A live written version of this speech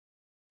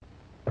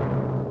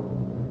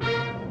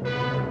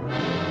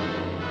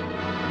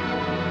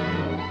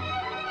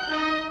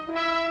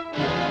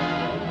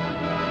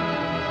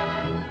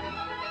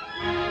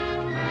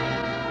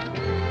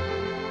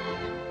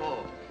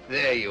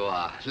there you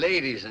are.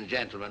 Ladies and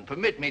gentlemen,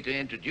 permit me to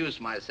introduce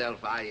myself.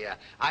 I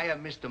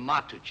am Mr.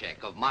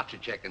 Matuszek of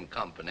Matuszek and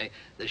Company,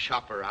 the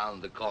shop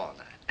around the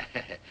corner.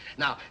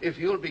 Now, if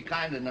you'll be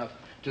kind enough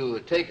to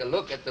take a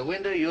look at the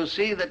window, you'll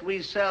see that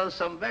we sell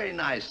some very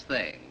nice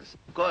things.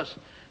 Of course,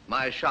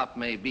 my shop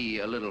may be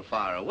a little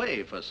far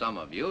away for some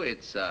of you.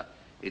 It's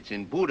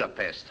in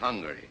Budapest,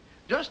 Hungary,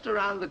 just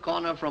around the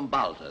corner from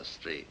Balta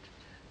Street.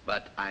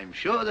 But I'm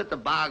sure that the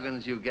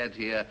bargains you get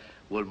here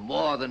will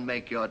more than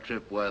make your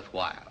trip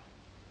worthwhile.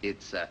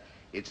 It's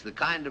the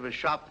kind of a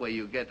shop where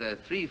you get a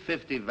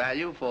 $3.50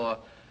 value for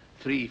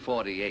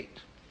 $3.48.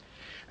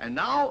 And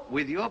now,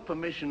 with your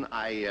permission,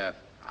 I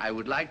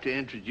would like to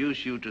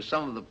introduce you to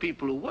some of the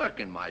people who work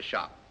in my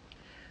shop.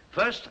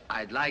 First,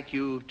 I'd like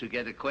you to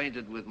get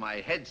acquainted with my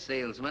head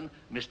salesman,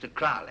 Mr.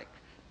 Kralik,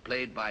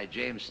 played by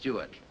James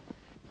Stewart.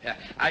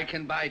 I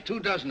can buy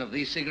 24 of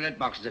these cigarette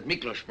boxes at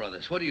Miklós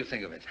Brothers. What do you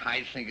think of it?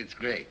 I think it's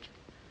great.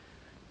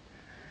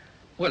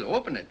 Well,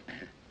 open it.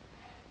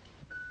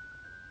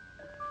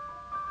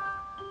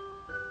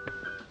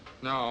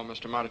 No,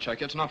 Mr.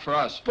 Matuszek, it's not for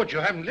us. But you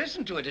haven't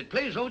listened to it. It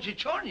plays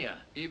Odzichornia.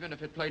 Even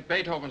if it played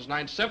Beethoven's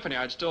Ninth Symphony,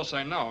 I'd still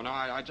say no. No,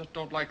 I just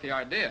don't like the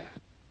idea.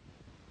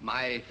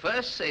 My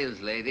first sales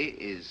lady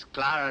is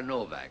Clara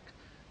Novak,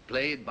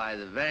 played by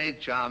the very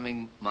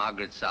charming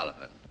Margaret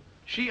Sullavan.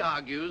 She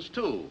argues,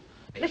 too.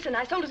 Listen,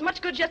 I sold as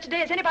much goods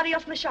yesterday as anybody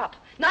else in the shop.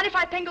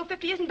 95 Pengo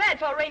 50 isn't bad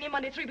for a rainy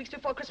Monday 3 weeks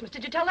before Christmas.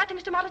 Did you tell that to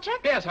Mr.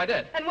 Matuszek? Yes, I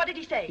did. And what did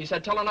he say? He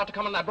said tell her not to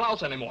come in that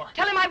blouse anymore.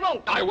 Tell him I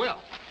won't. I will.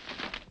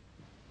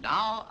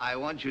 Now, I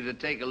want you to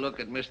take a look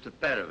at Mr.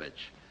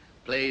 Perovich,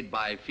 played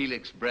by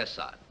Felix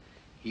Bressart.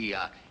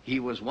 He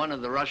was one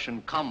of the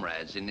Russian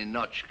comrades in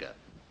Ninochka.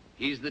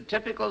 He's the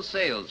typical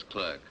sales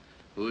clerk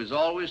who is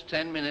always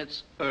 10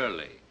 minutes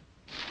early.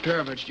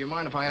 Perovich, do you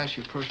mind if I ask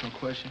you a personal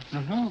question?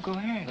 No, go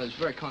ahead. It's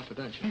very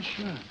confidential. Yeah,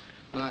 sure.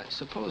 Well,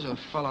 suppose a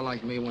fellow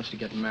like me wants to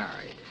get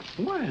married.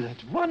 Well,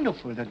 that's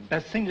wonderful. That's the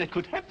best thing that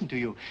could happen to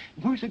you.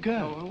 Where's the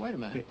girl? Oh, wait a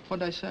minute.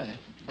 What'd I say?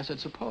 I said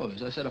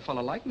suppose. I said a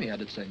fellow like me, I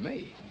did say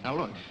me. Now,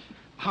 look,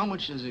 how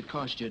much does it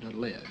cost you to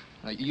live?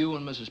 You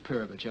and Mrs.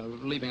 Perovich,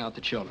 leaving out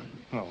the children.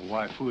 Oh,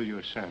 why fool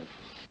yourself?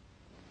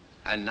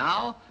 And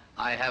now,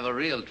 I have a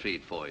real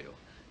treat for you.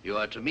 You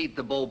are to meet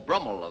the Beau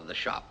Brummel of the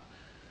shop,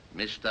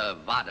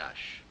 Mr.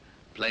 Vadash,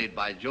 played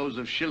by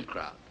Joseph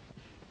Schildkraut.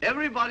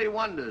 Everybody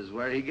wonders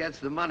where he gets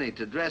the money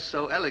to dress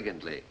so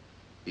elegantly.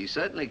 He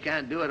certainly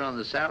can't do it on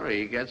the salary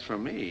he gets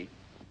from me.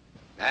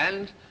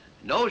 And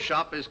no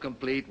shop is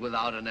complete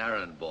without an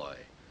errand boy.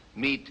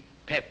 Meet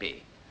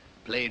Pepe,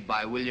 played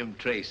by William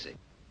Tracy.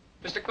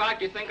 Mr. Clark,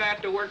 do you think I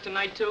have to work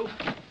tonight, too?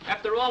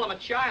 After all, I'm a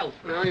child.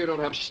 No, you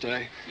don't have to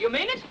stay. You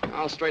mean it?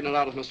 I'll straighten it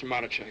out with Mr.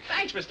 Matuszek.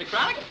 Thanks, Mr.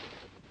 Clark.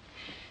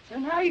 So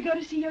now you go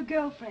to see your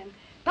girlfriend.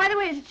 By the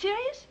way, is it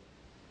serious?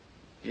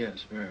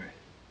 Yes, very.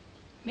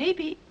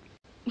 Maybe.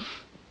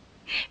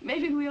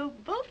 Maybe we'll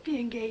both be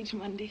engaged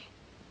Monday.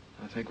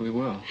 I think we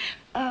will.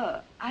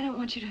 I don't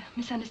want you to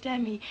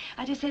misunderstand me.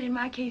 I just said in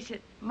my case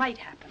it might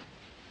happen.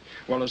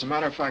 Well, as a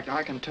matter of fact,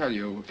 I can tell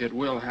you it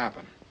will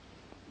happen.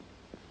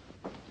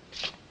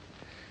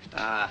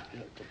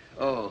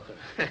 Oh,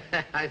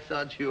 I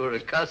thought you were a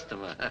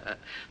customer.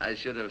 I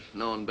should have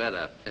known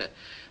better.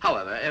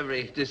 However,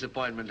 every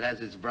disappointment has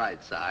its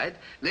bright side.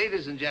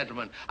 Ladies and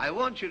gentlemen, I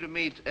want you to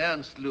meet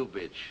Ernst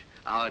Lubitsch,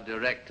 our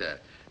director.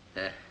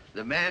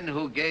 The man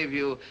who gave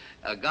you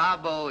a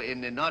Garbo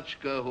in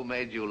Ninochka who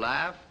made you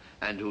laugh,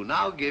 and who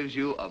now gives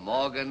you a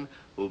Morgan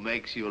who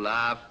makes you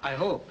laugh. I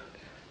hope.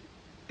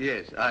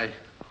 Yes, I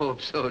hope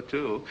so,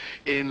 too,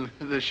 in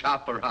the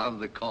shop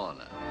around the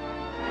corner.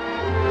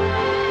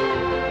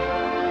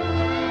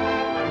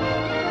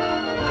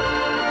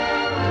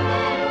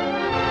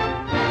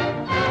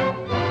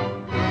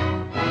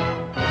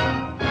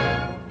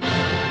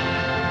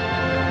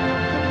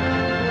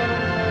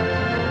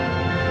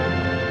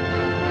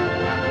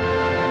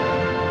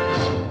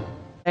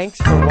 Thanks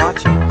for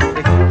watching.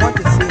 If you want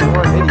to see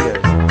more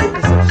videos, hit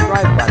the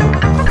subscribe button.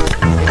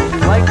 If you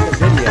like the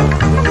video,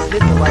 please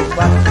hit the like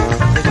button.